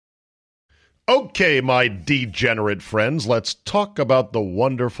Okay, my degenerate friends, let's talk about the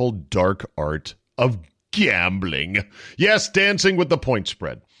wonderful dark art of gambling. Yes, dancing with the point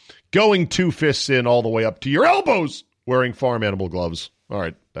spread. Going 2 fists in all the way up to your elbows, wearing farm animal gloves. All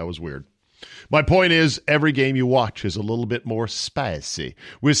right, that was weird. My point is, every game you watch is a little bit more spicy,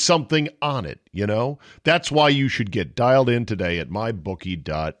 with something on it, you know? That's why you should get dialed in today at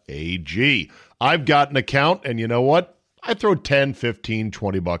mybookie.ag. I've got an account, and you know what? I throw 10, 15,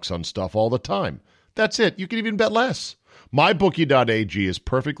 20 bucks on stuff all the time. That's it. You can even bet less. MyBookie.ag is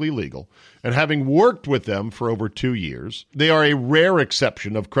perfectly legal, and having worked with them for over 2 years, they are a rare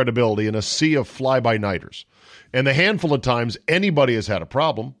exception of credibility in a sea of fly-by-nighters. And the handful of times anybody has had a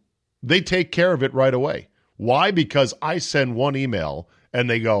problem, they take care of it right away. Why? Because I send one email, and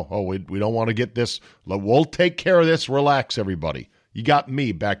they go, oh, we don't want to get this. We'll take care of this. Relax, everybody. You got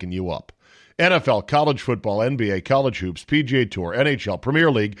me backing you up. NFL, college football, NBA, college hoops, PGA Tour, NHL, Premier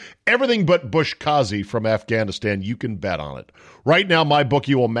League, everything but Bush Kazi from Afghanistan, you can bet on it. Right now,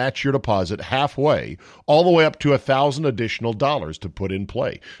 MyBookie will match your deposit halfway, all the way up to $1,000 additional dollars to put in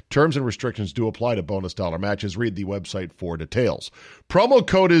play. Terms and restrictions do apply to bonus dollar matches. Read the website for details. Promo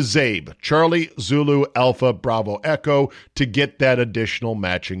code is ZABE, Charlie, Zulu, Alpha, Bravo, Echo, to get that additional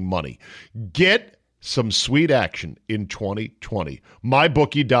matching money. Get some sweet action in 2020.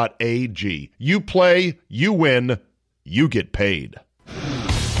 MyBookie.ag. You play, you win, you get paid.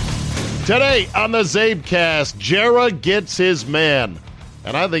 Today on the CzabeCast, Jera gets his man.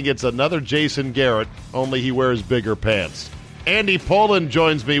 And I think it's another Jason Garrett, only he wears bigger pants. Andy Poland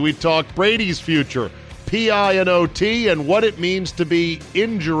joins me. We talk Brady's future, PI and OT, and what it means to be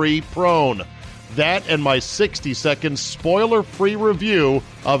injury-prone. That and my 60-second spoiler-free review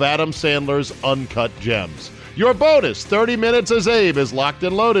of Adam Sandler's Uncut Gems. Your bonus 30 minutes as Abe is locked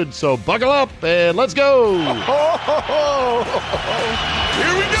and loaded, so buckle up and let's go! Here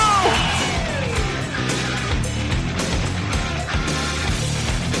we go!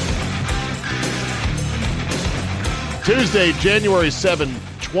 Tuesday, January 7,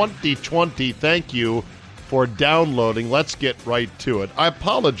 2020. Thank you for downloading. Let's get right to it. I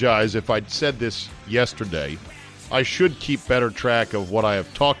apologize if I'd said this yesterday. I should keep better track of what I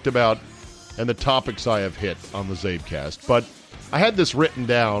have talked about and the topics I have hit on the CzabeCast. But I had this written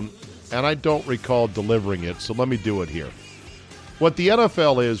down, and I don't recall delivering it, so let me do it here. What the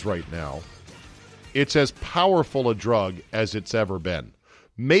NFL is right now, it's as powerful a drug as it's ever been.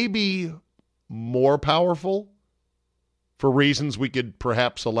 Maybe more powerful for reasons we could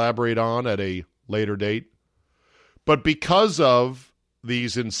perhaps elaborate on at a later date. But because of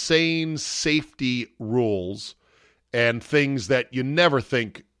these insane safety rules and things that you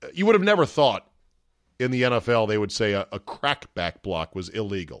would have never thought in the NFL they would say a crackback block was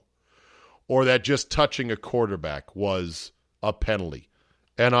illegal, or that just touching a quarterback was a penalty,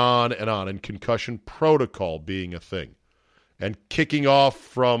 and on, and concussion protocol being a thing, and kicking off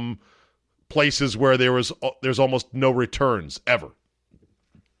from places where there's almost no returns ever.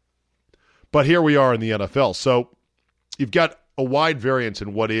 But here we are in the NFL. So you've got a wide variance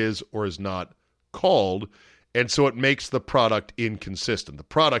in what is or is not called, and so it makes the product inconsistent. The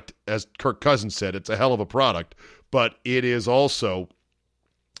product, as Kirk Cousins said, it's a hell of a product, but it is also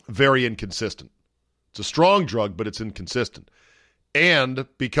very inconsistent. It's a strong drug, but it's inconsistent. And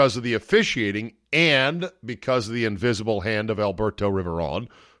because of the officiating and because of the invisible hand of Alberto Riveron,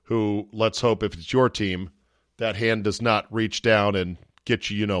 who, let's hope if it's your team, that hand does not reach down and get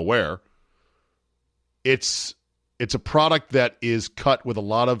you know where. It's a product that is cut with a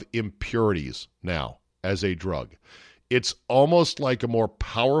lot of impurities now as a drug. It's almost like a more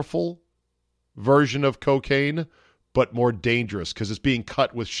powerful version of cocaine, but more dangerous because it's being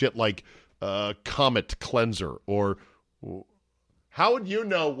cut with shit like Comet Cleanser. Or how would you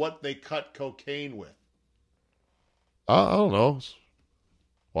know what they cut cocaine with? I don't know.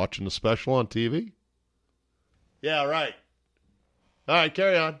 Watching the special on TV? Yeah, right. All right,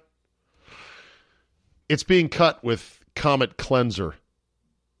 carry on. It's being cut with Comet Cleanser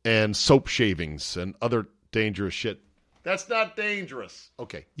and soap shavings and other dangerous shit. That's not dangerous.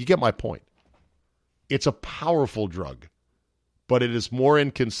 Okay, you get my point. It's a powerful drug, but it is more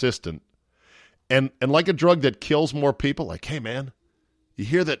inconsistent. And like a drug that kills more people, like, hey, man, you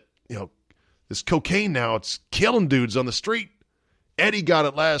hear that, this cocaine now, it's killing dudes on the street. Eddie got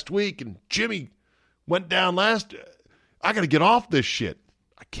it last week, and Jimmy went down last. I got to get off this shit.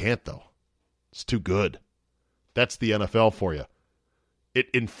 I can't, though. It's too good. That's the NFL for you. It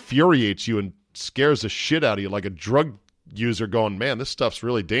infuriates you and scares the shit out of you like a drug user going, man, this stuff's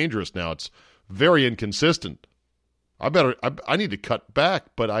really dangerous now. It's very inconsistent. I need to cut back,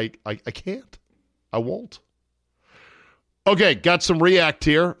 but I can't. I won't. Okay, got some react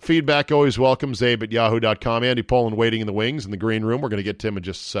here. Feedback always welcome. Zabe@yahoo.com. Andy Poland waiting in the wings in the green room. We're going to get to him in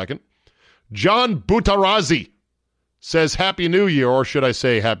just a second. John Butarazzi says, Happy New Year, or should I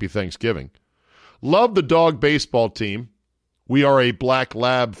say Happy Thanksgiving. Love the dog baseball team. We are a black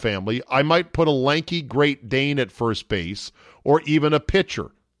lab family. I might put a lanky Great Dane at first base or even a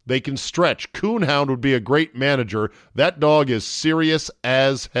pitcher. They can stretch. Coonhound would be a great manager. That dog is serious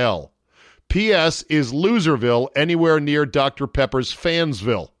as hell. P.S. Is Loserville anywhere near Dr. Pepper's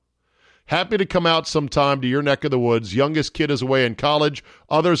Fansville? Happy to come out sometime to your neck of the woods. Youngest kid is away in college.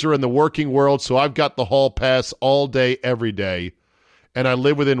 Others are in the working world, so I've got the hall pass all day, every day. And I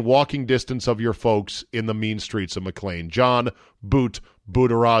live within walking distance of your folks in the mean streets of McLean. John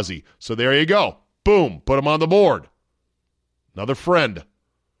Butarazzi. So there you go. Boom. Put him on the board. Another friend.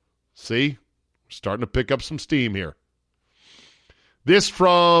 See? Starting to pick up some steam here. This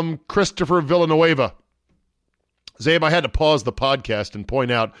from Christopher Villanueva. Zabe, I had to pause the podcast and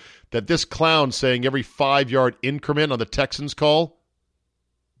point out that this clown saying every 5-yard increment on the Texans call,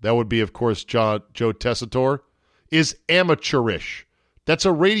 that would be, of course, Joe Tessitore, is amateurish. That's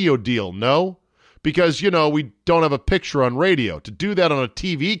a radio deal, no? Because, we don't have a picture on radio. To do that on a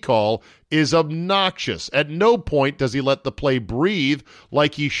TV call is obnoxious. At no point does he let the play breathe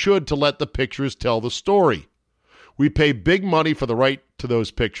like he should to let the pictures tell the story. We pay big money for the right to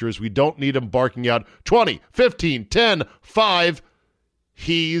those pictures. We don't need him barking out 20, 15, 10, 5.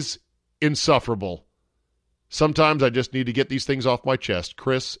 He's insufferable. Sometimes I just need to get these things off my chest.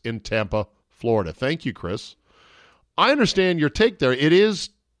 Chris in Tampa, Florida. Thank you, Chris. I understand your take there. It is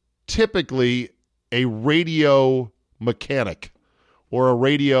typically a radio mechanic or a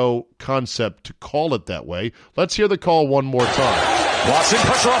radio concept to call it that way. Let's hear the call one more time. Watson,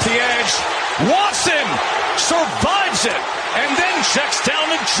 pressure off the edge. Watson survives it and then checks down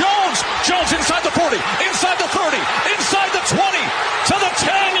to Jones. Jones inside the 40, inside the 30, inside the 20, to the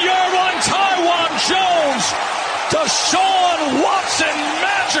 10-yard line. Taiwan Jones. Deshaun Watson,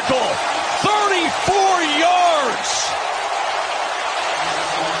 magical. 34 yards.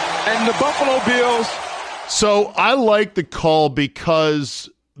 And the Buffalo Bills. So I like the call because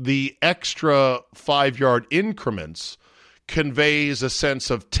the extra 5-yard increments conveys a sense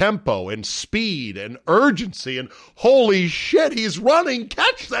of tempo and speed and urgency and holy shit, he's running,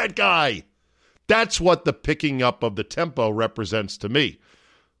 catch that guy. That's what the picking up of the tempo represents to me.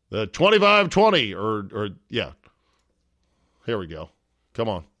 The 25-20 or yeah. Here we go. Come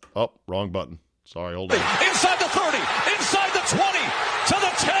on. Oh, wrong button. Sorry, hold on. Inside the 30, inside the 20, to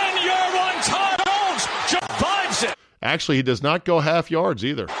the 10-yard line. Ty Jones survives it. Actually, he does not go half yards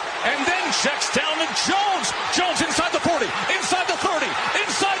either. And then checks down to Jones. Jones inside the 40, inside the 30,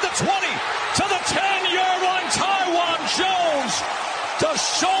 inside the 20, to the 10-yard line. Taiwan Jones.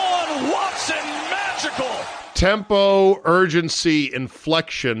 Deshaun Watson, magical. Tempo, urgency,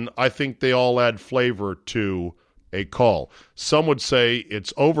 inflection, I think they all add flavor to a call. Some would say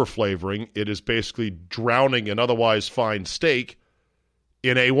it's over-flavoring. It is basically drowning an otherwise fine steak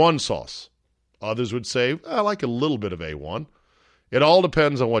in A1 sauce. Others would say, I like a little bit of A1. It all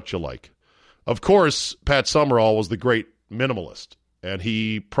depends on what you like. Of course, Pat Summerall was the great minimalist, and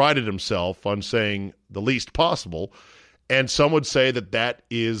he prided himself on saying the least possible, and some would say that that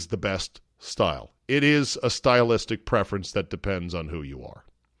is the best style. It is a stylistic preference that depends on who you are.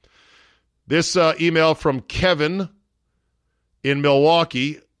 This email from Kevin in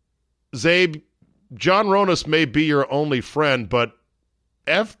Milwaukee. Zabe, John Ronas may be your only friend, but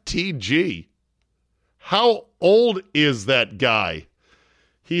FTG, how old is that guy?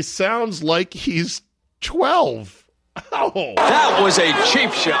 He sounds like he's 12. Oh. That was a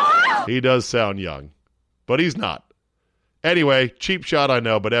cheap shot. He does sound young, but he's not. Anyway, cheap shot I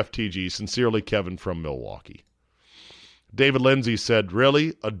know, but FTG, sincerely Kevin from Milwaukee. David Lindsay said,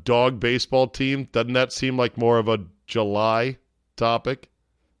 really? A dog baseball team? Doesn't that seem like more of a July topic?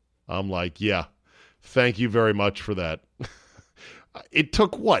 I'm like, yeah, thank you very much for that. It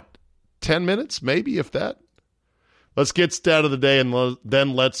took, 10 minutes, maybe, if that? Let's get stat of the day, and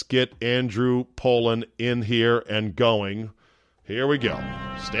then let's get Andrew Poland in here and going. Here we go.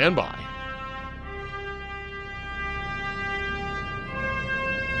 Stand by.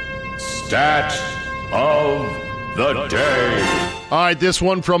 Stat of the day. All right, this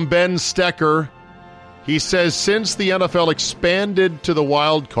one from Ben Stecker. He says, since the NFL expanded to the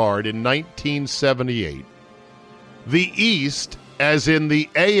wild card in 1978, the East, as in the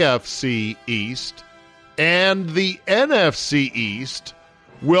AFC East, and the NFC East,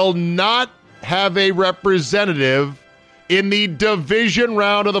 will not have a representative in the division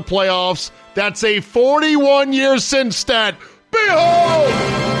round of the playoffs. That's a 41-year sin stat. Behold!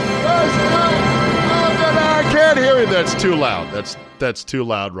 The American can't hear you. That's too loud. That's too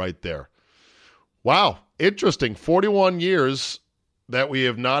loud right there. Wow. Interesting. 41 years that we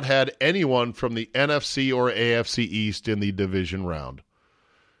have not had anyone from the NFC or AFC East in the division round.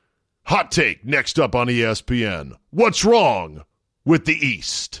 Hot take next up on ESPN. What's wrong with the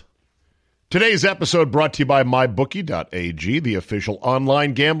East? Today's episode brought to you by MyBookie.ag, the official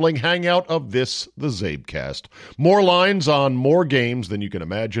online gambling hangout of this, the CzabeCast. More lines on more games than you can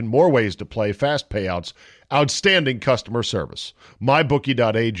imagine, more ways to play, fast payouts, outstanding customer service.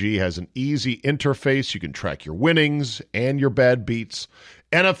 MyBookie.ag has an easy interface. You can track your winnings and your bad beats.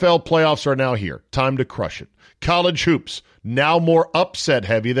 NFL playoffs are now here. Time to crush it. College hoops, now more upset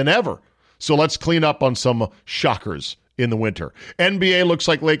heavy than ever. So let's clean up on some shockers in the winter. NBA looks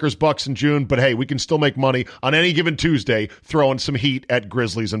like Lakers Bucks in June, but hey, we can still make money on any given Tuesday throwing some heat at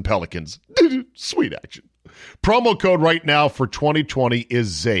Grizzlies and Pelicans. Sweet action. Promo code right now for 2020 is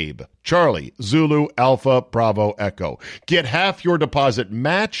ZABE. Charlie, Zulu, Alpha, Bravo, Echo. Get half your deposit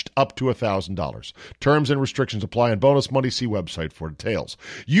matched up to $1,000. Terms and restrictions apply, and bonus money. See website for details.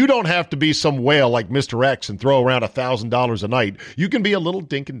 You don't have to be some whale like Mr. X and throw around $1,000 a night. You can be a little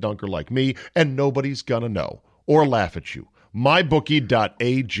dink and dunker like me, and nobody's gonna know or laugh at you.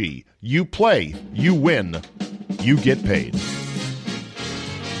 MyBookie.ag. You play, you win, you get paid.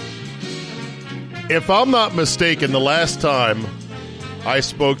 If I'm not mistaken, the last time I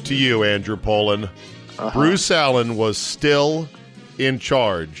spoke to you, Andrew Poland, Bruce Allen was still in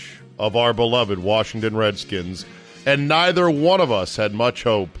charge of our beloved Washington Redskins, and neither one of us had much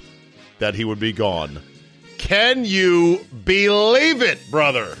hope that he would be gone. Can you believe it,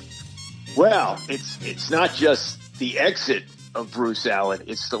 brother? Well, it's not just the exit of Bruce Allen.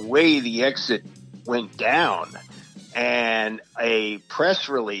 It's the way the exit went down. And a press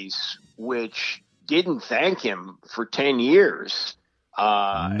release which didn't thank him for 10 years.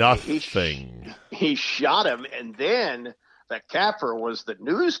 Nothing. He shot him. And then the capper was the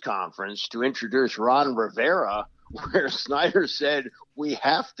news conference to introduce Ron Rivera, where Snyder said, we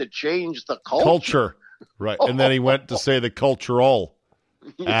have to change the culture. Right. And then he went to say the cultural.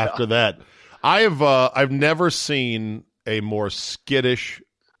 After that, I've never seen a more skittish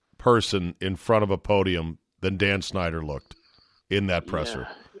person in front of a podium than Dan Snyder looked in that presser.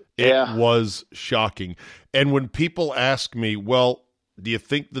 It was shocking. And when people ask me, well, do you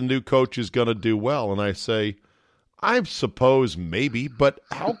think the new coach is going to do well? And I say, I suppose maybe, but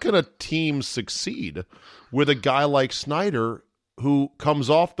how can a team succeed with a guy like Snyder who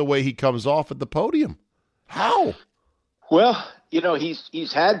comes off the way he comes off at the podium? How? Well, you know,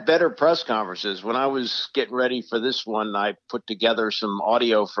 he's had better press conferences. When I was getting ready for this one, I put together some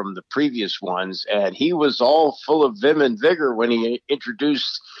audio from the previous ones, and he was all full of vim and vigor when he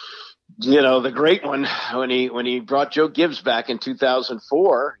introduced, you know, the great one when he brought Joe Gibbs back in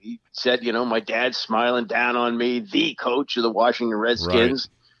 2004. He said, you know, my dad's smiling down on me, the coach of the Washington Redskins.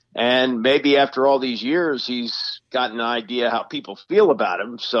 Right. And maybe after all these years, he's gotten an idea how people feel about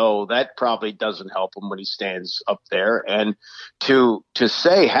him. So that probably doesn't help him when he stands up there. And to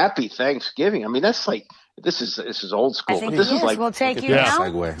say Happy Thanksgiving, I mean, that's like this is old school. I think this is like we'll take you now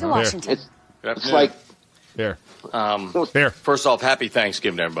to Washington. It's like here. First off, Happy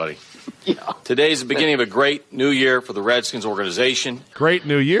Thanksgiving, everybody. Yeah. Today's the beginning of a great new year for the Redskins organization. Great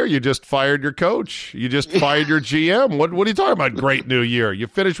new year. You just fired your coach. You just fired your GM. What are you talking about, great new year? You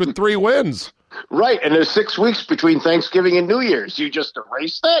finished with 3 wins. Right, and there's 6 weeks between Thanksgiving and New Year's. You just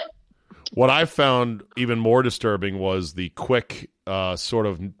erased that? What I found even more disturbing was the quick sort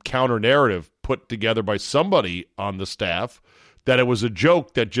of counter-narrative put together by somebody on the staff that it was a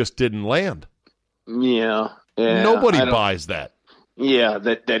joke that just didn't land. Yeah. Nobody buys that. Yeah,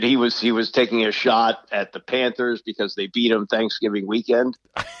 that he was taking a shot at the Panthers because they beat him Thanksgiving weekend.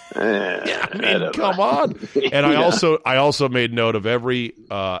 Yeah, I mean, come on. And I also made note of every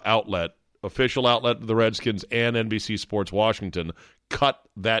official outlet of the Redskins and NBC Sports Washington cut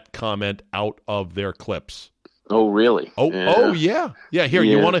that comment out of their clips. Oh, really? Oh, yeah. Yeah, here,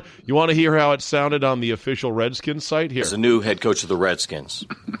 Yeah. you want to hear how it sounded on the official Redskins site? Here. As a new head coach of the Redskins.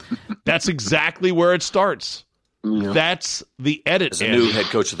 That's exactly where it starts. Yeah. That's the edit. As a new head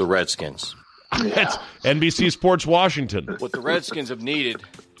coach of the Redskins. That's NBC Sports Washington. What the Redskins have needed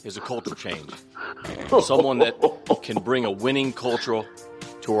is a culture change. Someone that can bring a winning culture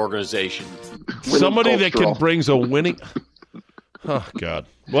to organization. Somebody that can brings a winning. Oh, God.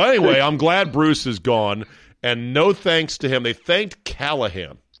 Well, anyway, I'm glad Bruce is gone, and no thanks to him. They thanked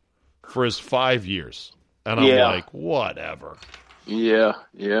Callahan for his 5 years, and I'm like, whatever. Yeah.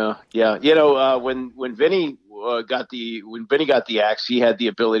 You know, when Vinny got the axe, he had the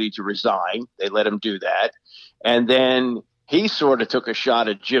ability to resign. They let him do that, and then he sort of took a shot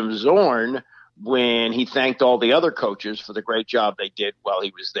at Jim Zorn when he thanked all the other coaches for the great job they did while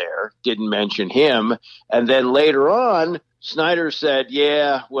he was there, didn't mention him. And then later on, Snyder said,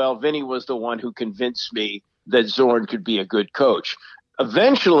 yeah, well, Vinny was the one who convinced me that Zorn could be a good coach.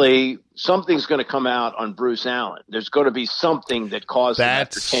 Eventually, something's going to come out on Bruce Allen. There's going to be something that caused him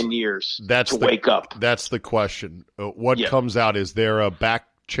after 10 years to wake up. That's the question. What comes out? Is there a back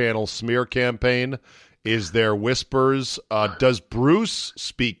channel smear campaign? Is there whispers? Does Bruce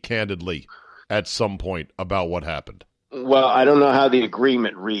speak candidly at some point about what happened? Well, I don't know how the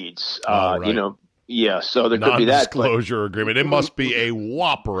agreement reads. Right. You know, yeah, so there could be that. Non-disclosure agreement. It must be a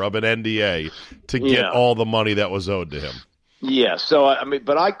whopper of an NDA to get all the money that was owed to him. Yeah, so, I mean,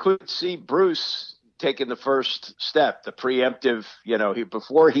 but I could see Bruce taking the first step, the preemptive, you know,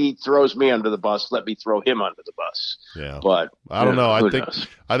 before he throws me under the bus, let me throw him under the bus. Yeah. But I don't know.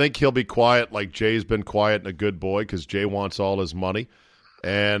 I think he'll be quiet like Jay's been quiet and a good boy because Jay wants all his money.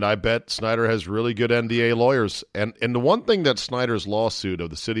 And I bet Snyder has really good NDA lawyers. And the one thing that Snyder's lawsuit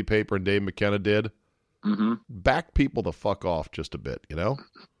of the City Paper and Dave McKenna did, back people the fuck off just a bit, you know?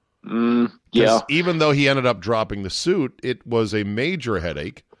 Yeah. Even though he ended up dropping the suit, it was a major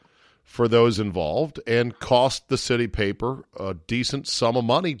headache for those involved and cost the City Paper a decent sum of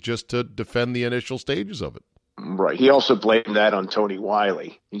money just to defend the initial stages of it. Right. He also blamed that on Tony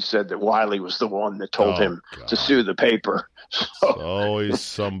Wiley. He said that Wiley was the one that told him to sue the paper. So. It's always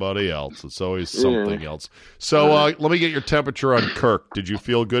somebody else. It's always something else. So let me get your temperature on Kirk. Did you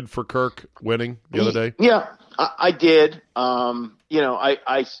feel good for Kirk winning the other day? Yeah, I did. You know,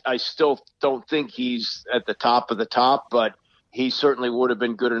 I still don't think he's at the top of the top, but he certainly would have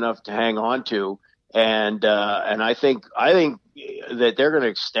been good enough to hang on to. And I think that they're going to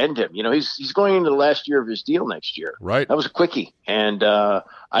extend him. You know, he's going into the last year of his deal next year. Right. That was a quickie. And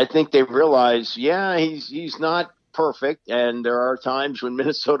I think they realize, he's not perfect. And there are times when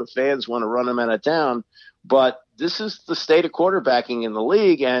Minnesota fans want to run him out of town. But this is the state of quarterbacking in the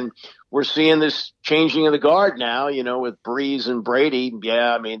league. And we're seeing this changing of the guard now, you know, with Breeze and Brady.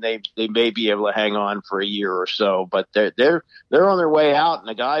 Yeah, I mean, they may be able to hang on for a year or so, but they're on their way out. And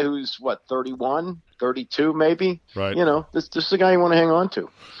a guy who's, 31, 32 maybe? Right. You know, this is the guy you want to hang on to.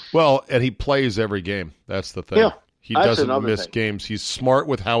 Well, and he plays every game. That's the thing. Yeah, he doesn't miss games. He's smart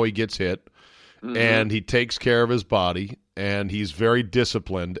with how he gets hit, and he takes care of his body, and he's very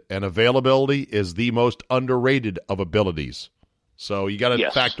disciplined, and availability is the most underrated of abilities. So you got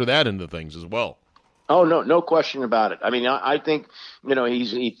to factor that into things as well. Oh, no question about it. I mean, I think, you know,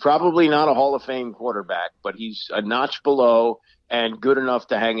 he's probably not a Hall of Fame quarterback, but he's a notch below and good enough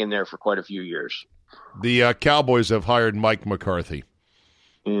to hang in there for quite a few years. The Cowboys have hired Mike McCarthy.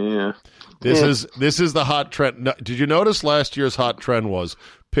 Yeah. This is the hot trend. Did you notice last year's hot trend was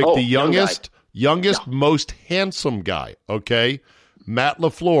pick the youngest, most handsome guy, okay? Matt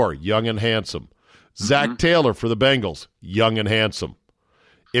LaFleur, young and handsome. Zach Taylor for the Bengals, young and handsome.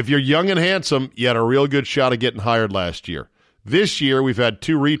 If you're young and handsome, you had a real good shot of getting hired last year. This year, we've had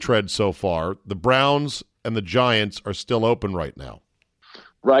 2 retreads so far. The Browns and the Giants are still open right now.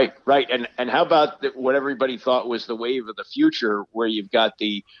 Right. And how about what everybody thought was the wave of the future, where you've got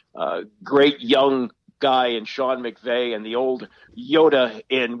the great young guy in Sean McVay and the old Yoda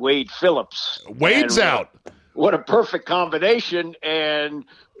in Wade Phillips. Wade's out. What a perfect combination. And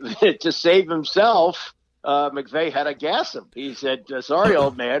to save himself, McVay had to gas him. He said, sorry,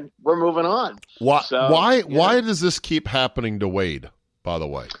 old man, we're moving on. Why does this keep happening to Wade, by the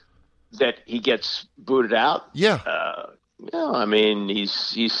way? That he gets booted out? Yeah. I mean,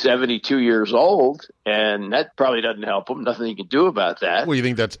 he's 72 years old, and that probably doesn't help him. Nothing he can do about that. Well, you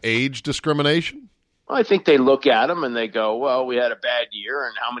think that's age discrimination? I think they look at him and they go, well, we had a bad year,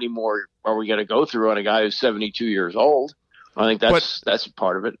 and how many more are we going to go through on a guy who's 72 years old? I think that's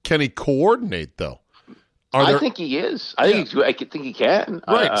part of it. Can he coordinate, though? I think he is. I think he can.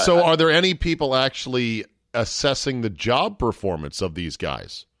 Right. So are there any people actually assessing the job performance of these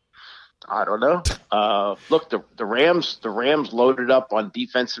guys? I don't know. Look, the Rams loaded up on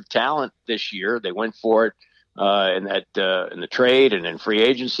defensive talent this year. They went for it in the trade and in free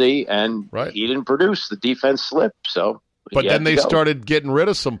agency, and he didn't produce. The defense slipped. So, but then they started getting rid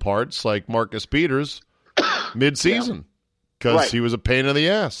of some parts, like Marcus Peters, mid-season, because he was a pain in the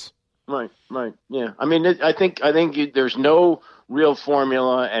ass. Right. Yeah. I mean, I think there's no real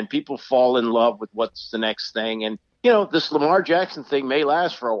formula, and people fall in love with what's the next thing. And you know, this Lamar Jackson thing may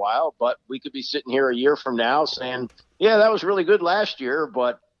last for a while, but we could be sitting here a year from now saying, yeah, that was really good last year,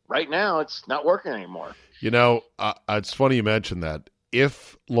 but right now it's not working anymore. You know, it's funny you mentioned that.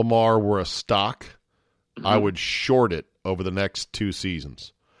 If Lamar were a stock, I would short it over the next 2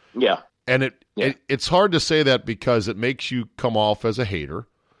 seasons. Yeah. And it's hard to say that because it makes you come off as a hater.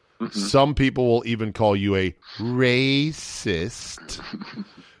 Some people will even call you a racist.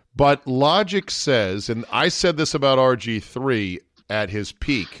 But logic says, and I said this about RG3 at his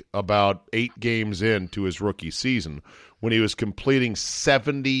peak about 8 games into his rookie season, when he was completing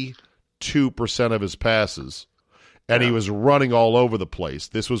 72% of his passes, and he was running all over the place.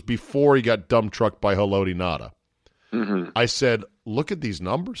 This was before he got dump trucked by Haloti Ngata. I said, look at these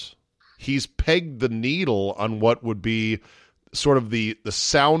numbers. He's pegged the needle on what would be sort of the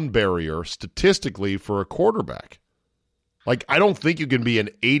sound barrier statistically for a quarterback. Like, I don't think you can be an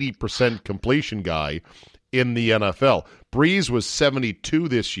 80% completion guy in the NFL. Breeze was 72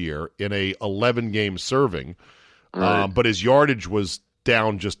 this year in a 11-game serving, but his yardage was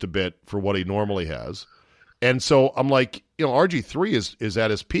down just a bit for what he normally has. And so I'm like, RG3 is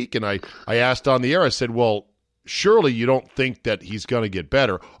at his peak, and I asked on the air, I said, well, surely you don't think that he's going to get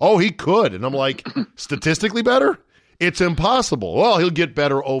better. Oh, he could. And I'm like, statistically better? It's impossible. Well, he'll get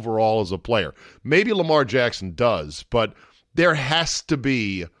better overall as a player. Maybe Lamar Jackson does, but there has to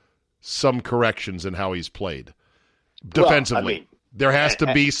be some corrections in how he's played defensively. Well, there has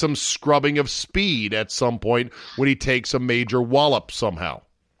to be some scrubbing of speed at some point when he takes a major wallop somehow,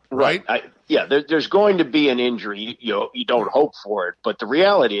 right? There's going to be an injury. You don't hope for it, but the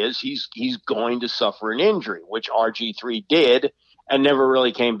reality is he's going to suffer an injury, which RG3 did and never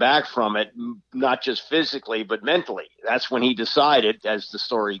really came back from it, not just physically, but mentally. That's when he decided, as the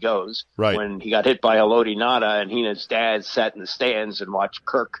story goes, when he got hit by Haloti Ngata and he and his dad sat in the stands and watched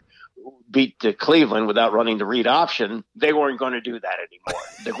Kirk beat the Cleveland without running the read option. They weren't going to do that anymore.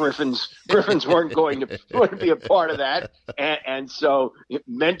 The Griffins weren't going to be a part of that. And so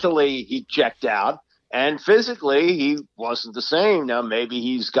mentally he checked out, and physically he wasn't the same. Now maybe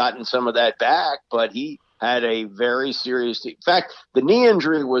he's gotten some of that back, but he had a very serious – in fact, the knee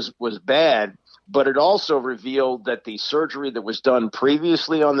injury was bad, but it also revealed that the surgery that was done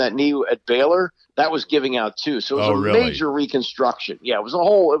previously on that knee at Baylor, that was giving out too. So it was major reconstruction. Yeah, it was a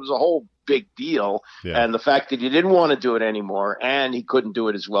whole big deal. Yeah. And the fact that he didn't want to do it anymore and he couldn't do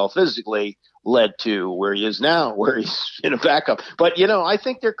it as well physically led to where he is now, where he's in a backup. But, I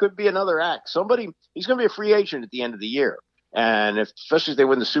think there could be another act. He's going to be a free agent at the end of the year. And especially if they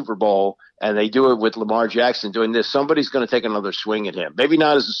win the Super Bowl and they do it with Lamar Jackson doing this, somebody's going to take another swing at him. Maybe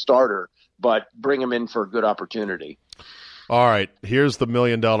not as a starter, but bring him in for a good opportunity. All right, here's the $1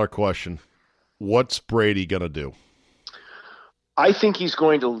 million question. What's Brady going to do? I think he's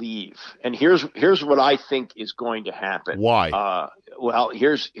going to leave. And here's what I think is going to happen. Why?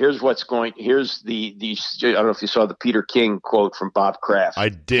 Here's the I don't know if you saw the Peter King quote from Bob Kraft. I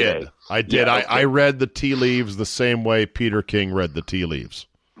did. Today. I did. Yeah, I read the tea leaves the same way Peter King read the tea leaves.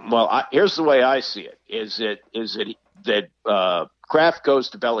 Well, here's the way I see it. Is that Kraft goes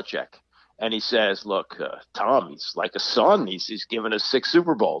to Belichick and he says, look, Tom, he's like a son. He's given us 6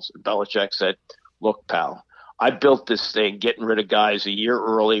 Super Bowls. And Belichick said, look, pal, I built this thing getting rid of guys a year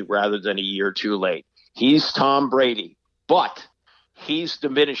early rather than a year too late. He's Tom Brady, but he's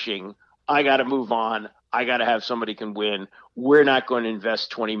diminishing. I got to move on. I got to have somebody can win. We're not going to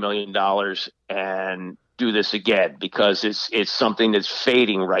invest $20 million and do this again because it's something that's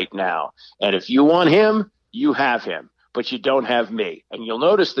fading right now. And if you want him, you have him, but you don't have me. And you'll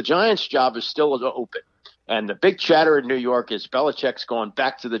notice the Giants' job is still open. And the big chatter in New York is Belichick's going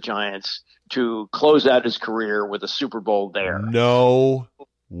back to the Giants to close out his career with a Super Bowl there. No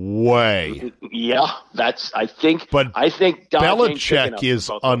way. Yeah, I think Belichick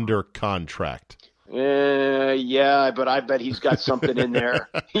is under contract. Yeah, but I bet he's got something in there.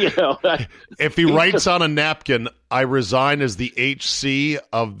 If he writes on a napkin, I resign as the HC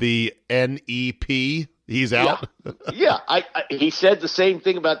of the NEP, he's out. Yeah. He said the same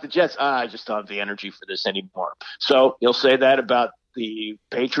thing about the Jets. I just don't have the energy for this anymore. So he'll say that about the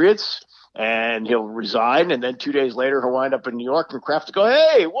Patriots. And he'll resign, and then 2 days later he'll wind up in New York, and Kraft will go,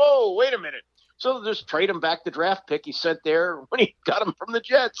 hey, whoa, wait a minute. So they'll just trade him back the draft pick he sent there when he got him from the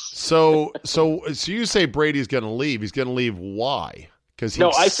Jets. So you say Brady's going to leave. He's going to leave why? Because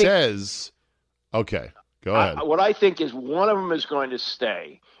says – okay, go ahead. What I think is one of them is going to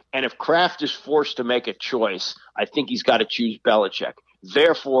stay, and if Kraft is forced to make a choice, I think he's got to choose Belichick.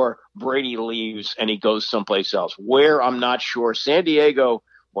 Therefore, Brady leaves, and he goes someplace else. Where, I'm not sure. San Diego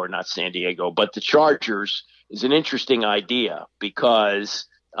 – or not San Diego, but the Chargers is an interesting idea because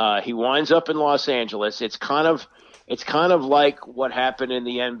he winds up in Los Angeles. It's kind of like what happened in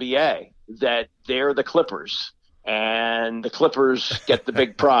the NBA, that they're the Clippers and the Clippers get the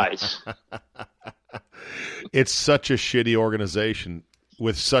big prize. It's such a shitty organization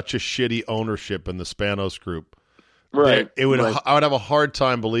with such a shitty ownership in the Spanos group. Right. I would have a hard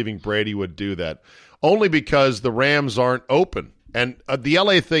time believing Brady would do that, only because the Rams aren't open. And the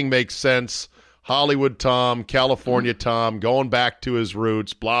LA thing makes sense. Hollywood Tom, California Tom, going back to his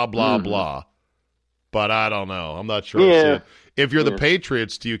roots, blah, blah, blah. But I don't know. I'm not sure. Yeah. If you're the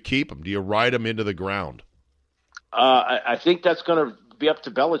Patriots, do you keep him? Do you ride him into the ground? I think that's going to be up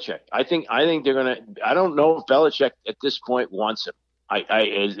to Belichick. I think they're going to. I don't know if Belichick at this point wants him.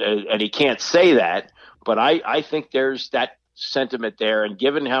 And he can't say that, but I think there's that sentiment there. And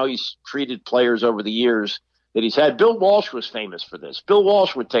given how he's treated players over the years that he's had, Bill Walsh was famous for this. Bill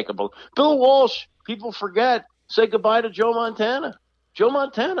Walsh would take a ball. Bill Walsh, people forget, say goodbye to Joe Montana. Joe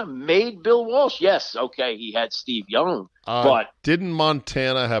Montana made Bill Walsh. Yes, okay, he had Steve Young, but didn't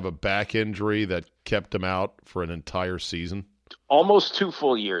Montana have a back injury that kept him out for an entire season? Almost 2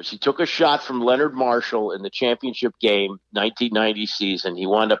 full years. He took a shot from Leonard Marshall in the championship game, 1990 season. He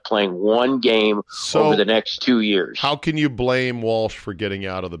wound up playing 1 game over the next 2 years. How can you blame Walsh for getting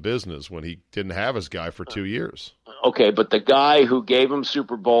out of the business when he didn't have his guy for 2 years? Okay, but the guy who gave him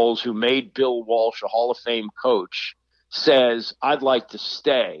Super Bowls, who made Bill Walsh a Hall of Fame coach, says, I'd like to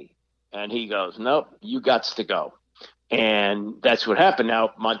stay. And he goes, nope, you gots to go. And that's what happened.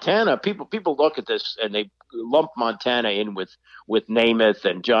 Now, Montana, people look at this and they lump Montana in with Namath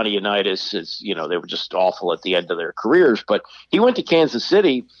and Johnny Unitas as, they were just awful at the end of their careers. But he went to Kansas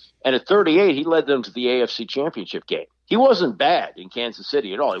City, and at 38, he led them to the AFC Championship game. He wasn't bad in Kansas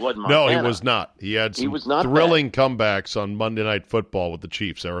City at all. He wasn't Montana. No, he was not. He had some thrilling comebacks on Monday Night Football with the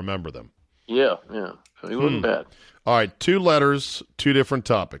Chiefs. I remember them. Yeah. So he wasn't bad. All right, 2 letters, 2 different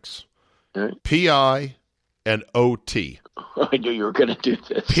topics. All right. P.I. and O.T. I knew you were going to do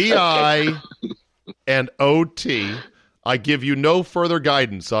this. P.I. and O.T. I give you no further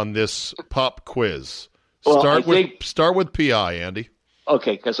guidance on this pop quiz. Well, start with P.I., Andy.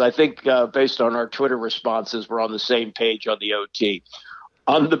 Okay, because I think based on our Twitter responses, we're on the same page on the O.T.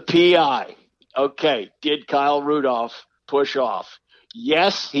 On the P.I., okay, did Kyle Rudolph push off?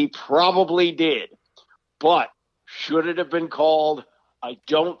 Yes, he probably did. But should it have been called? I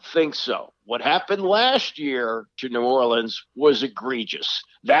don't think so. What happened last year to New Orleans was egregious.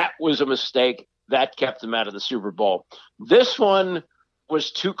 That was a mistake. That kept them out of the Super Bowl. This one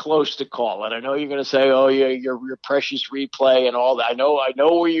was too close to call. And I know you're going to say, oh, yeah, your precious replay and all that. I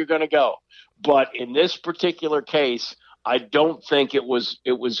know where you're going to go. But in this particular case, I don't think it was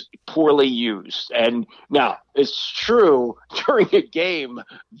poorly used. And now it's true during a game,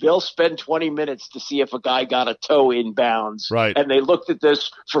 they'll spend 20 minutes to see if a guy got a toe inbounds. Right. And they looked at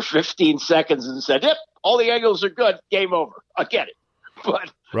this for 15 seconds and said, yep, all the angles are good. Game over. I get it.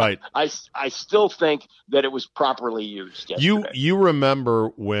 But right. I still think that it was properly used yesterday. You remember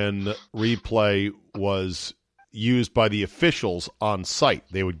when replay was used by the officials on site.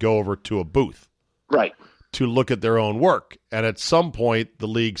 They would go over to a booth. Right. To look at their own work. And at some point, the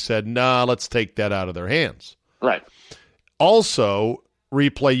league said, nah, let's take that out of their hands. Right. Also,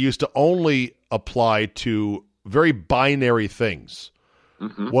 replay used to only apply to very binary things.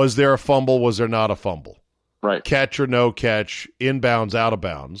 Mm-hmm. Was there a fumble? Was there not a fumble? Right. Catch or no catch, inbounds, out of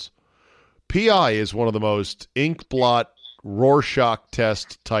bounds. PI is one of the most inkblot Rorschach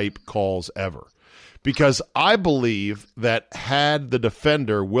test type calls ever. Because I believe that had the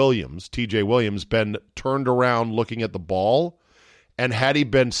defender, Williams, TJ Williams, been turned around looking at the ball, and had he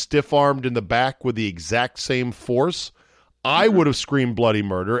been stiff-armed in the back with the exact same force, I would have screamed bloody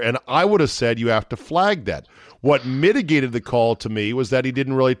murder, and I would have said you have to flag that. What mitigated the call to me was that he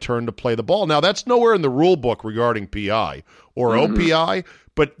didn't really turn to play the ball. Now, that's nowhere in the rule book regarding PI or OPI,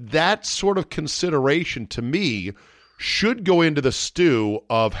 but that sort of consideration to me should go into the stew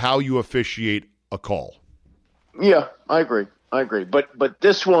of how you officiate a call. Yeah, I agree. But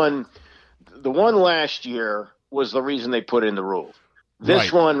this one, the one last year was the reason they put in the rule.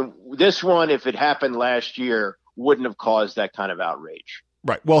 This one, if it happened last year, wouldn't have caused that kind of outrage.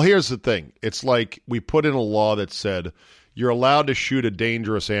 Right. Well, here's the thing. It's like we put in a law that said you're allowed to shoot a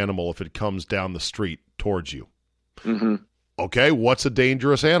dangerous animal if it comes down the street towards you. Mm-hmm. Okay, what's a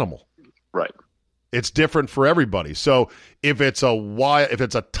dangerous animal? Right. It's different for everybody. So if it's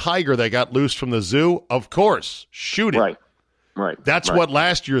a tiger that got loose from the zoo, of course, shoot it. Right. That's what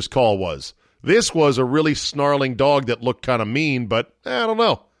last year's call was. This was a really snarling dog that looked kind of mean, but I don't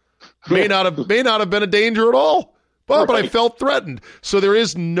know. May not have been a danger at all. But I felt threatened. So there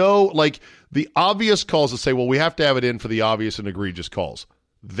is no, the obvious calls that say, well, we have to have it in for the obvious and egregious calls.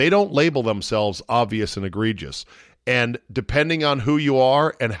 They don't label themselves obvious and egregious. And depending on who you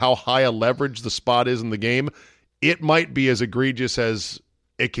are and how high a leverage the spot is in the game, it might be as egregious as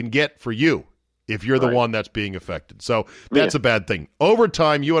it can get for you. if you're the one that's being affected. So that's a bad thing.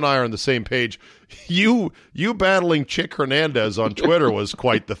 Overtime, you and I are on the same page. You battling Chick Hernandez on Twitter was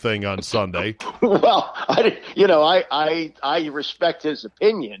quite the thing on Sunday. Well, I respect his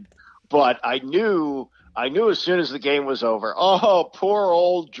opinion, but I knew as soon as the game was over, oh, poor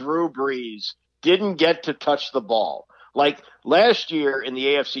old Drew Brees didn't get to touch the ball. Like last year in the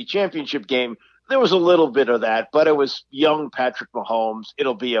AFC Championship game, there was a little bit of that, but it was young Patrick Mahomes.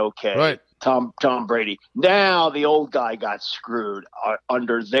 It'll be okay. Right. Tom Brady. Now the old guy got screwed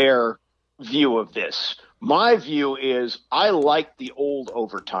under their view of this. My view is I like the old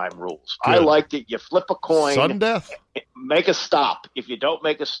overtime rules. Good. I like that you flip a coin. Sudden death. Make a stop. If you don't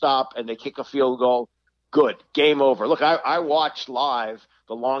make a stop and they kick a field goal, good. Game over. Look, I watched live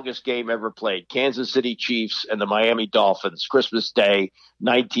the longest game ever played, Kansas City Chiefs and the Miami Dolphins, Christmas Day,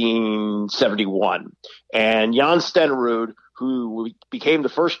 1971. And Jan Stenerud, who became the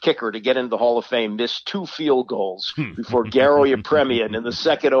first kicker to get into the Hall of Fame, missed 2 field goals before Garo Yepremian in the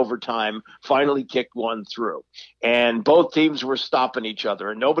second overtime finally kicked one through. And both teams were stopping each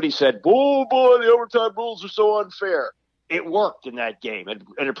other. And nobody said, oh, boy, the overtime rules are so unfair. It worked in that game, and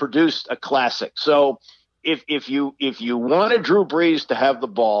it produced a classic. So if you wanted Drew Brees to have the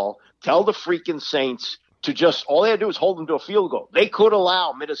ball, tell the freaking Saints to just – all they had to do was hold them to a field goal. They could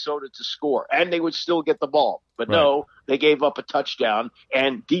allow Minnesota to score, and they would still get the ball. But no, they gave up a touchdown,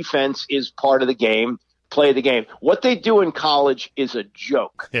 and defense is part of the game. Play the game. What they do in college is a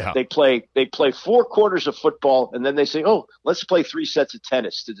joke. Yeah. They play 4 quarters of football, and then they say, oh, let's play 3 sets of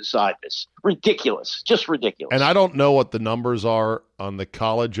tennis to decide this. Ridiculous. Just ridiculous. And I don't know what the numbers are on the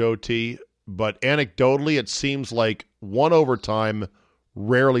college OT, but anecdotally it seems like one overtime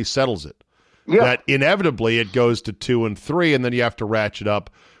rarely settles it. Yeah. That inevitably it goes to 2 and 3, and then you have to ratchet up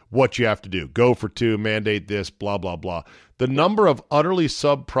what you have to do. Go for 2, mandate this, blah, blah, blah. The number of utterly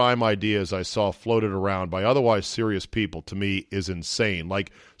subprime ideas I saw floated around by otherwise serious people to me is insane.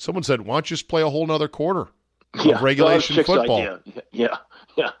 Like someone said, why don't you just play a whole nother quarter of regulation football? Yeah.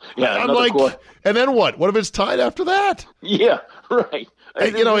 I'm like, and then what? What if it's tied after that? Yeah, right.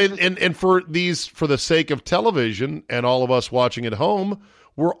 And, and for the sake of television and all of us watching at home,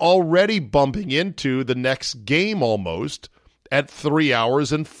 we're already bumping into the next game almost at 3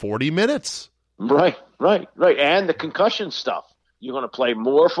 hours and 40 minutes. Right. And the concussion stuff. You're going to play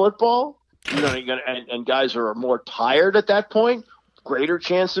more football? And guys are more tired at that point? Greater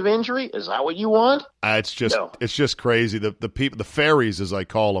chance of injury? Is that what you want? It's just crazy. The people, the fairies, as I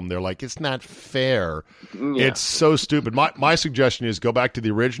call them, they're like, it's not fair. Yeah. It's so stupid. My suggestion is go back to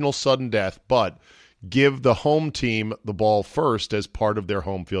the original sudden death, but give the home team the ball first as part of their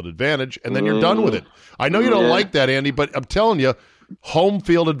home field advantage, and then you're done with it. I know you don't like that, Andy, but I'm telling you, home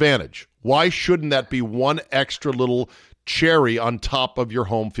field advantage. Why shouldn't that be one extra little cherry on top of your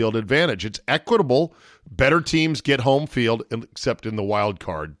home field advantage? It's equitable. Better teams get home field, except in the wild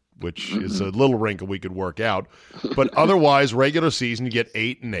card, which is a little wrinkle we could work out. But otherwise, regular season, you get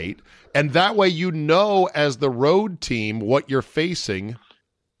 8 and 8. And that way you know as the road team what you're facing.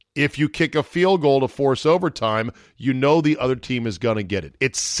 If you kick a field goal to force overtime, you know the other team is going to get it.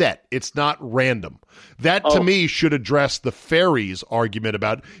 It's set. It's not random. That, to me, should address the fairies argument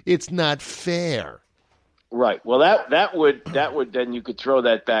about it's not fair. Right. Well, that would then you could throw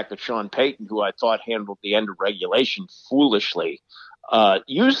that back at Sean Payton, who I thought handled the end of regulation foolishly.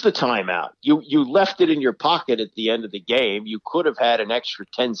 Use the timeout. You left it in your pocket at the end of the game. You could have had an extra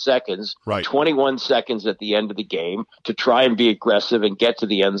 10 seconds, 21 seconds at the end of the game to try and be aggressive and get to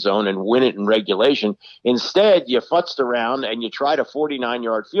the end zone and win it in regulation. Instead, you futzed around and you tried a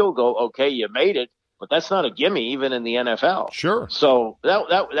 49-yard field goal. Okay, you made it, but that's not a gimme even in the NFL. Sure. So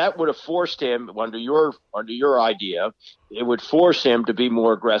that would have forced him under your idea. It would force him to be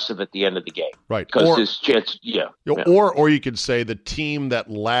more aggressive at the end of the game. Right. Because his chance, Or you could say the team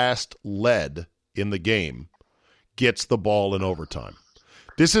that last led in the game gets the ball in overtime.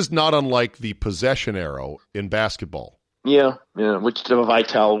 This is not unlike the possession arrow in basketball. Yeah, which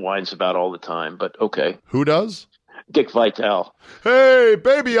Vitale whines about all the time, but okay. Who does? Dick Vitale. Hey,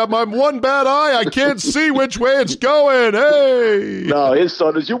 baby, I'm one bad eye. I can't see which way it's going. Hey. No, his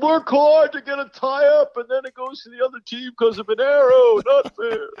son is, you work hard to get a tie-up, and then it goes to the other team because of an arrow. Not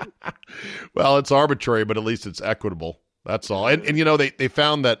fair. Well, it's arbitrary, but at least it's equitable. That's all. And they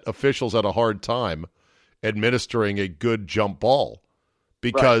found that officials had a hard time administering a good jump ball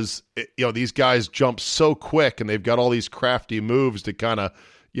because, these guys jump so quick, and they've got all these crafty moves to kind of,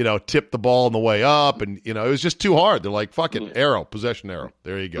 tip the ball on the way up, and it was just too hard. They're like, "Fuck it, arrow, possession arrow."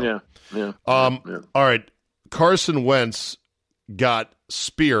 There you go. Yeah. All right, Carson Wentz got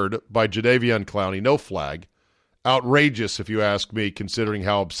speared by Jadeveon Clowney, no flag. Outrageous, if you ask me, considering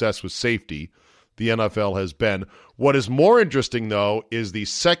how obsessed with safety the NFL has been. What is more interesting, though, is the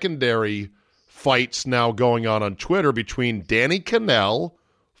secondary fights now going on Twitter between Danny Kanell,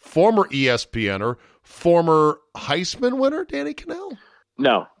 former ESPNer, former Heisman winner, Danny Kanell?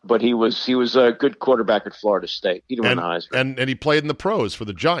 No, but he was a good quarterback at Florida State. He didn't win the Heisman. And he played in the pros for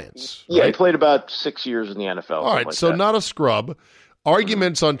the Giants. Yeah, right? He played about 6 years in the NFL. All right, like so that. not a scrub.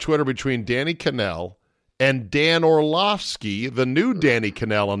 Arguments on Twitter between Danny Kanell and Dan Orlovsky, the new Danny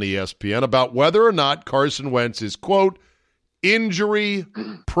Kanell on ESPN, about whether or not Carson Wentz is, quote, injury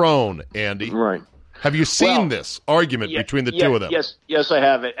prone, Andy. Right. Have you seen this argument between the two of them? Yes, I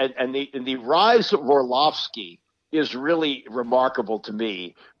have. And the rise of Orlovsky is really remarkable to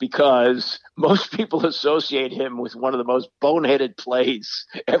me because most people associate him with one of the most boneheaded plays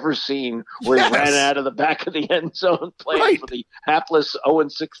ever seen, where he ran out of the back of the end zone playing for the hapless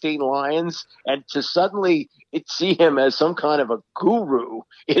 0-16 Lions, and to suddenly see him as some kind of a guru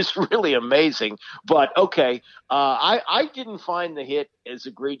is really amazing. But okay, I didn't find the hit as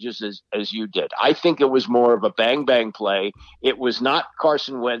egregious as you did. I think it was more of a bang play. It was not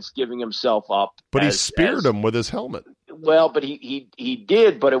Carson Wentz giving himself up. But he speared him with his helmet. Well, but he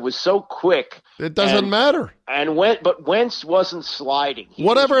did, but it was so quick. It doesn't matter. But Wentz wasn't sliding.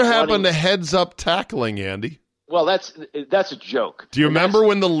 Whatever happened to heads-up tackling, Andy? Well, that's a joke. Do you remember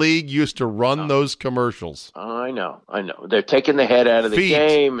when the league used to run those commercials? I know. They're taking the head out of the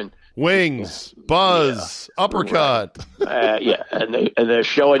game and wings, buzz, uppercut. Right. And they're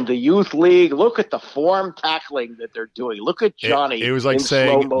showing the youth league. Look at the form tackling that they're doing. Look at Johnny. It was like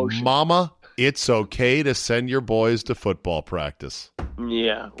saying, slow-motion. "Mama, it's okay to send your boys to football practice."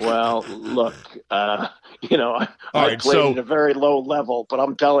 Yeah. Well, look. I played at a very low level, but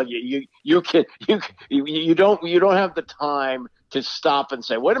I'm telling you, you don't have the time to stop and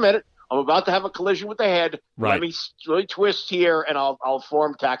say, "Wait a minute, I'm about to have a collision with the head. Right. Let me really twist here, and I'll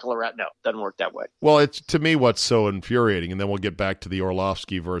form tackle around." No, doesn't work that way. Well, it's to me what's so infuriating, and then we'll get back to the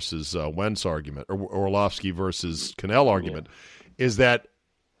Orlovsky versus Wentz argument, or Orlovsky versus Kanell argument, is that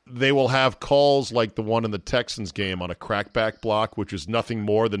they will have calls like the one in the Texans game on a crackback block, which is nothing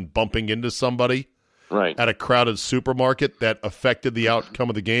more than bumping into somebody at a crowded supermarket that affected the outcome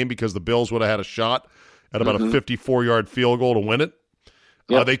of the game because the Bills would have had a shot at about a 54-yard field goal to win it.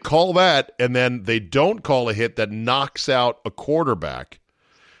 Yep. They call that, and then they don't call a hit that knocks out a quarterback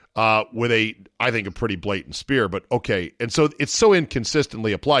with I think, a pretty blatant spear. But okay, and so it's so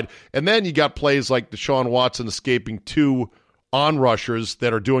inconsistently applied. And then you got plays like Deshaun Watson escaping two on-rushers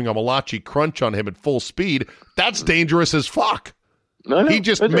that are doing a Malachi crunch on him at full speed. That's dangerous as fuck. He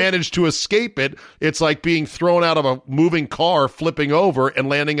just managed to escape it. It's like being thrown out of a moving car, flipping over, and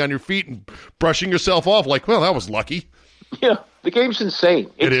landing on your feet and brushing yourself off like, well, that was lucky. Yeah, the game's insane.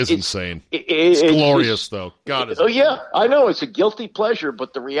 It is insane. It's glorious, though. God, I know. It's a guilty pleasure,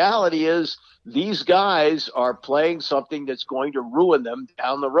 but the reality is these guys are playing something that's going to ruin them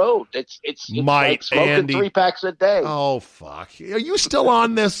down the road. It's like smoking Andy, 3 packs a day. Oh, fuck. Are you still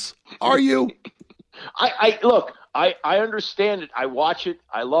on this? Are you? I understand it. I watch it.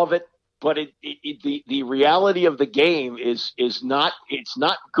 I love it. But the reality of the game is not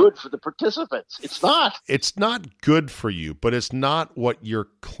good for the participants. It's not. It's not good for you, but it's not what you're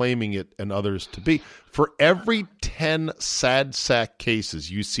claiming it and others to be. For every 10 sad sack cases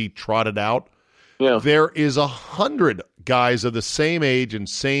you see trotted out, there is 100 guys of the same age and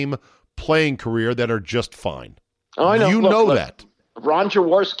same playing career that are just fine. Oh, I know. You know that. Ron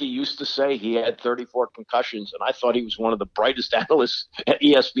Jaworski used to say he had 34 concussions, and I thought he was one of the brightest analysts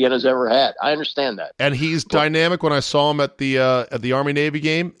ESPN has ever had. I understand that. And he's dynamic. When I saw him at the Army-Navy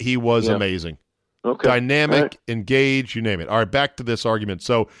game, he was amazing. Okay. Dynamic, engaged, you name it. All right, back to this argument.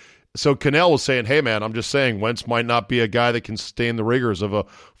 So Kanell was saying, hey, man, I'm just saying Wentz might not be a guy that can sustain the rigors of a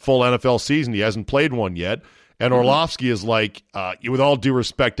full NFL season. He hasn't played one yet. And Orlovsky is like, with all due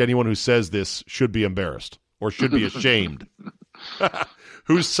respect, anyone who says this should be embarrassed or should be ashamed.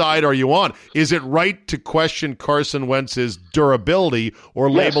 Whose side are you on? Is it right to question Carson Wentz's durability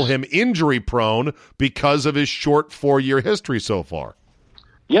or label him injury prone because of his short 4-year history so far?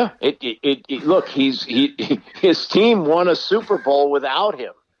 Yeah, look, his team won a Super Bowl without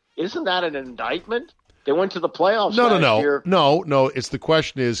him. Isn't that an indictment? They went to the playoffs last year. No. It's the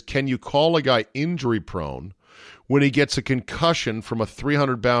question is, can you call a guy injury prone when he gets a concussion from a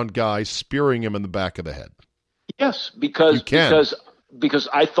 300-pound guy spearing him in the back of the head? Yes, because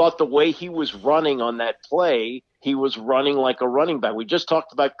I thought the way he was running on that play, he was running like a running back. We just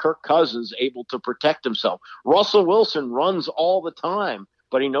talked about Kirk Cousins able to protect himself. Russell Wilson runs all the time,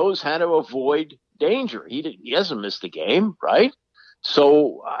 but he knows how to avoid danger. He hasn't missed a game, right?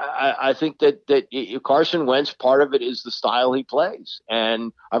 So I think that Carson Wentz, part of it is the style he plays.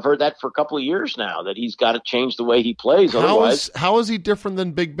 And I've heard that for a couple of years now, that he's got to change the way he plays. How is he different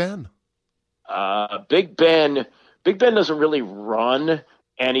than Big Ben? Big Ben doesn't really run,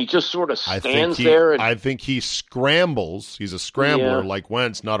 and he just sort of stands there. I think he scrambles. He's a scrambler like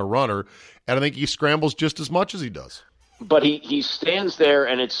Wentz, not a runner. And I think he scrambles just as much as he does. But he stands there,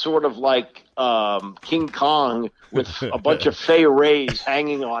 and it's sort of like King Kong with a bunch of Fay Rays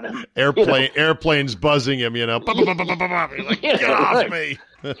hanging on him. Airplanes buzzing him, He's like, get off me.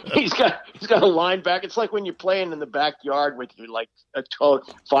 He's got a line back. It's like when you're playing in the backyard with your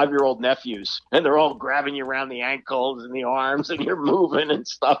 5-year-old nephews, and they're all grabbing you around the ankles and the arms, and you're moving and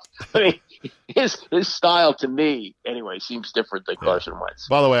stuff. I mean, his style to me, anyway, seems different than Carson Wentz.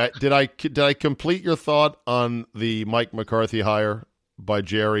 By the way, did I complete your thought on the Mike McCarthy hire by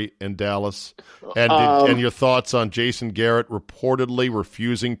Jerry in Dallas, and your thoughts on Jason Garrett reportedly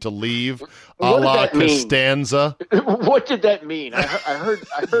refusing to leave, a la Costanza? What did that mean? I heard.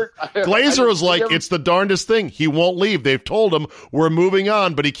 Glazer was like, it's the darndest thing. He won't leave. They've told him we're moving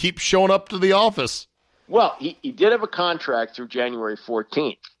on, but he keeps showing up to the office. Well, he did have a contract through January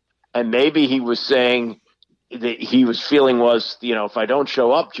 14th, and maybe he was saying that he was feeling was, if I don't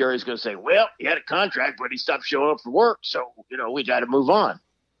show up, Jerry's going to say, well, he had a contract, but he stopped showing up for work. So, we got to move on.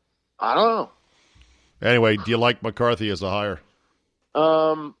 I don't know. Anyway, do you like McCarthy as a hire?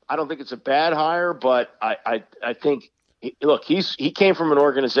 I don't think it's a bad hire, but I think, look, he came from an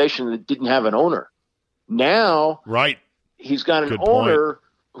organization that didn't have an owner. Now, right, he's got an owner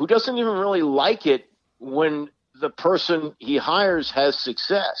who doesn't even really like it when the person he hires has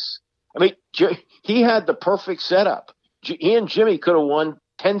success. I mean, he had the perfect setup. He and Jimmy could have won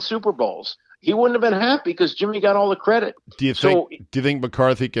 10 Super Bowls. He wouldn't have been happy because Jimmy got all the credit. Do you think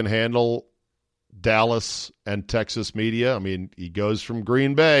McCarthy can handle Dallas and Texas media? I mean, he goes from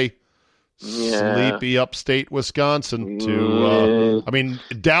Green Bay, sleepy upstate Wisconsin, to I mean,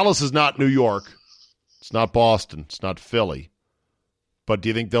 Dallas is not New York. It's not Boston. It's not Philly. But do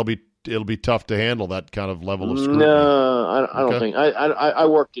you think it'll be tough to handle that kind of level of scrutiny? No, I don't think. I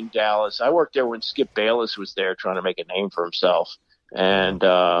worked in Dallas. I worked there when Skip Bayless was there trying to make a name for himself. And,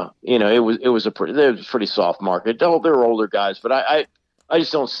 it was a pretty soft market. They were older guys, but I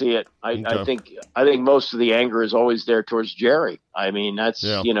just don't see it. I think most of the anger is always there towards Jerry. I mean, that's,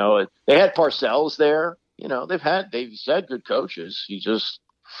 they had Parcells there. They've had good coaches. He's just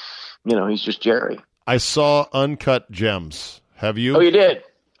Jerry. I saw Uncut Gems. Have you? Oh, you did?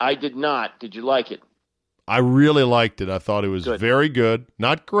 I did not. Did you like it? I really liked it. I thought it was very good.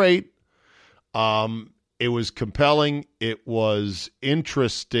 Not great. It was compelling. It was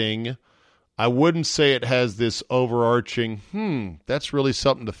interesting. I wouldn't say it has this overarching, that's really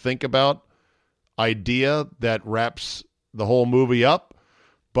something to think about idea that wraps the whole movie up.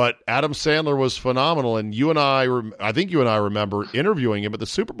 But Adam Sandler was phenomenal, and I think you and I remember interviewing him at the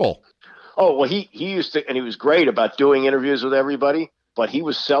Super Bowl. Oh, well, he used to, and he was great about doing interviews with everybody. But he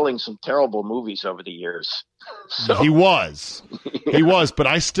was selling some terrible movies over the years. So. He was, but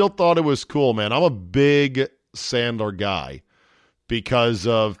I still thought it was cool, man. I'm a big Sandler guy because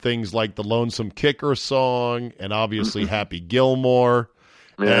of things like the Lonesome Kicker song and obviously Happy Gilmore.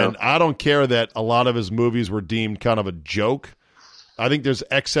 Yeah. And I don't care that a lot of his movies were deemed kind of a joke. I think there's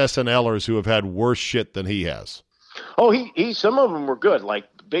ex-SNLers who have had worse shit than he has. Oh, some of them were good. Like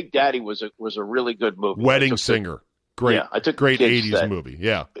Big Daddy was a really good movie. Wedding Singer. Great 80s movie.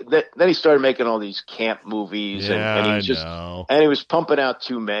 Yeah. Then he started making all these camp movies, and he was pumping out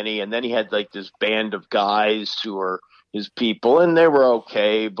too many. And then he had like this band of guys who are his people, and they were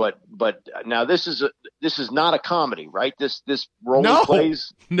okay. But now this is not a comedy, right? This role he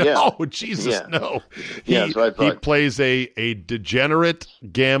plays. No, Jesus, no. He plays a degenerate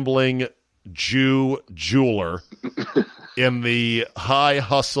gambling Jew jeweler in the high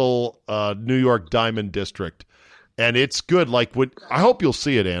hustle New York Diamond District. And it's good. I hope you'll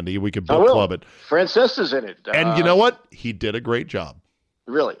see it, Andy. We could book club it. Francesa's in it. And you know what? He did a great job.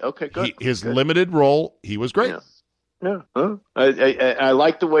 Really? Okay, good. His limited role, he was great. Yeah. Huh? I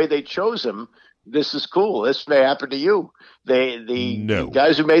like the way they chose him. This is cool. This may happen to you. The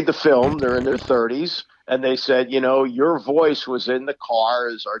guys who made the film, they're in their 30s, and they said, your voice was in the car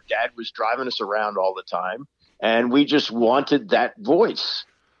as our dad was driving us around all the time, and we just wanted that voice.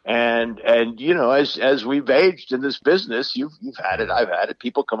 And as we've aged in this business, you've had it, I've had it.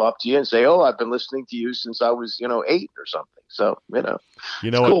 People come up to you and say, "Oh, I've been listening to you since I was 8 or something." So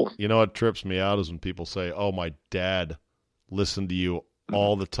cool. What trips me out is when people say, "Oh, my dad listened to you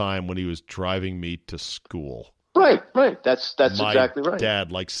all the time when he was driving me to school." Right. That's exactly right.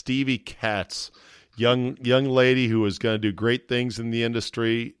 Dad, like Stevie Katz, young lady who was going to do great things in the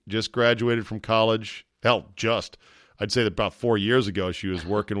industry, just graduated from college. Hell, I'd say that about 4 years ago, she was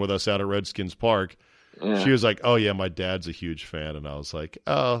working with us out at Redskins Park. Yeah. She was like, "Oh yeah, my dad's a huge fan," and I was like,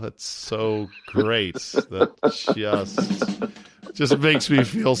 "Oh, that's so great. That just makes me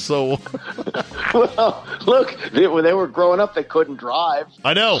feel so." Well, look, when they were growing up, they couldn't drive.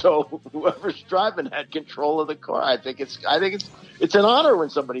 I know. So whoever's driving had control of the car. I think it's an honor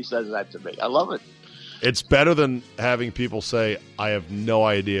when somebody says that to me. I love it. It's better than having people say, "I have no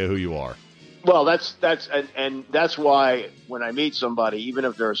idea who you are." Well, that's why when I meet somebody, even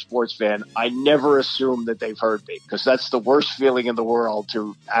if they're a sports fan, I never assume that they've heard me, because that's the worst feeling in the world,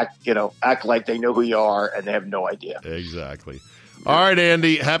 to act like they know who you are and they have no idea. Exactly. All right,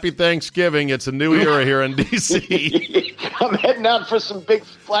 Andy, happy Thanksgiving. It's a new era here in D.C. I'm heading out for some big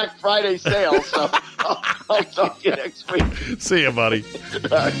Black Friday sales, so I'll talk to you next week. See you, buddy.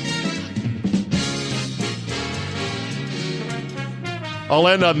 I'll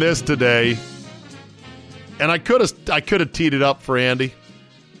end on this today. And I could have teed it up for Andy,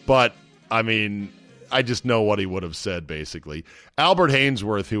 but, I mean, I just know what he would have said, basically. Albert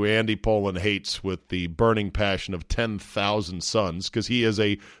Hainsworth, who Andy Pollin hates with the burning passion of 10,000 suns, because he is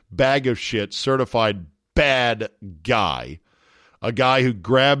a bag of shit, certified bad guy, a guy who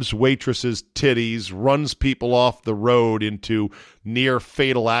grabs waitresses' titties, runs people off the road into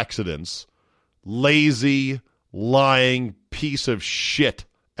near-fatal accidents, lazy, lying piece of shit,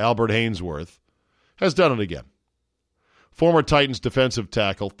 Albert Hainsworth, has done it again. Former Titans defensive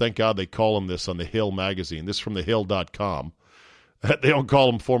tackle, thank God they call him this on The Hill magazine. This is from thehill.com. They don't call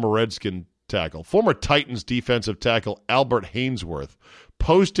him former Redskin tackle. Former Titans defensive tackle Albert Hainsworth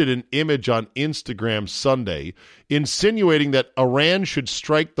posted an image on Instagram Sunday insinuating that Iran should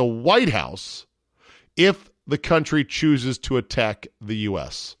strike the White House if the country chooses to attack the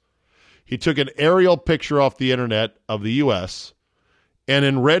U.S. He took an aerial picture off the internet of the U.S. and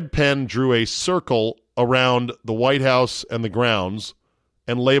in red pen drew a circle around the White House and the grounds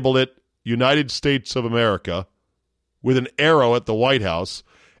and labeled it United States of America with an arrow at the White House,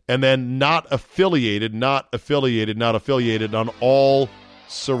 and then not affiliated on all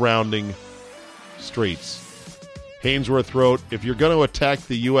surrounding streets. Hainsworth wrote, "If you're going to attack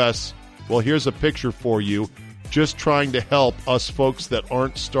the U.S., well, here's a picture for you. Just trying to help us folks that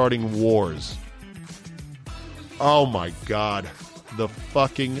aren't starting wars." Oh, my God. The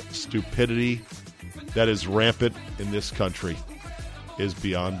fucking stupidity that is rampant in this country is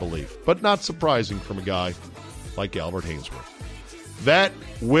beyond belief. But not surprising from a guy like Albert Hainsworth. That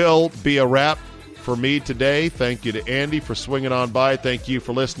will be a wrap for me today. Thank you to Andy for swinging on by. Thank you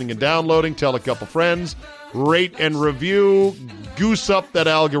for listening and downloading. Tell a couple friends. Rate and review. Goose up that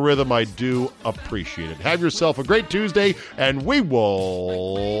algorithm. I do appreciate it. Have yourself a great Tuesday, and we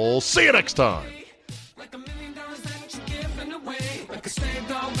will see you next time. Like $1 million that you're giving away, like a stray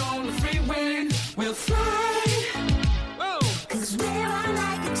dog on the freeway. We'll fly. Whoa. 'Cause we are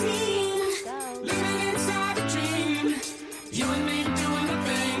like a team, living inside a dream. You and me doing the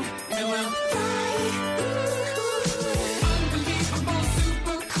thing, and we'll fly.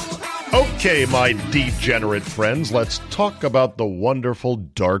 Okay, my degenerate friends, let's talk about the wonderful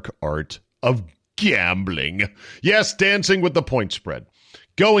dark art of gambling. Yes, dancing with the point spread.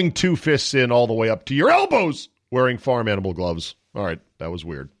 Going 2 fists in all the way up to your elbows, wearing farm animal gloves. All right, that was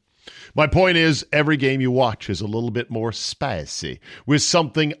weird. My point is, every game you watch is a little bit more spicy, with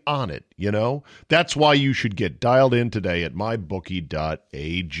something on it, you know? That's why you should get dialed in today at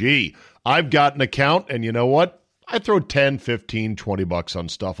mybookie.ag. I've got an account, and you know what? I throw 10, 15, 20 bucks on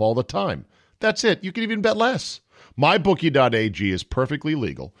stuff all the time. That's it. You can even bet less. MyBookie.ag is perfectly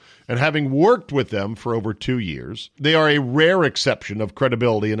legal, and having worked with them for over 2 years, they are a rare exception of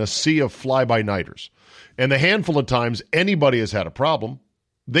credibility in a sea of fly-by-nighters. And the handful of times anybody has had a problem,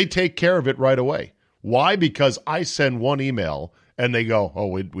 they take care of it right away. Why? Because I send one email, and they go, "Oh,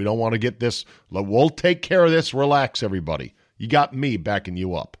 we don't want to get this. We'll take care of this. Relax, everybody. You got me backing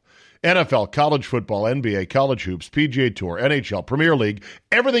you up." NFL, college football, NBA, college hoops, PGA Tour, NHL, Premier League,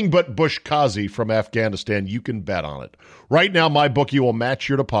 everything but Bush Kazi from Afghanistan, you can bet on it. Right now, MyBookie will match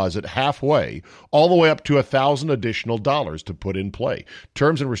your deposit halfway, all the way up to $1,000 additional dollars to put in play.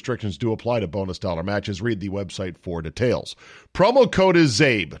 Terms and restrictions do apply to bonus dollar matches. Read the website for details. Promo code is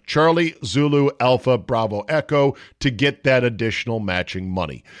ZABE, Charlie, Zulu, Alpha, Bravo, Echo, to get that additional matching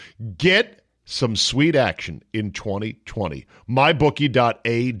money. Get some sweet action in 2020.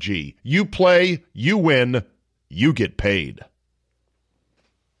 MyBookie.ag. You play, you win, you get paid.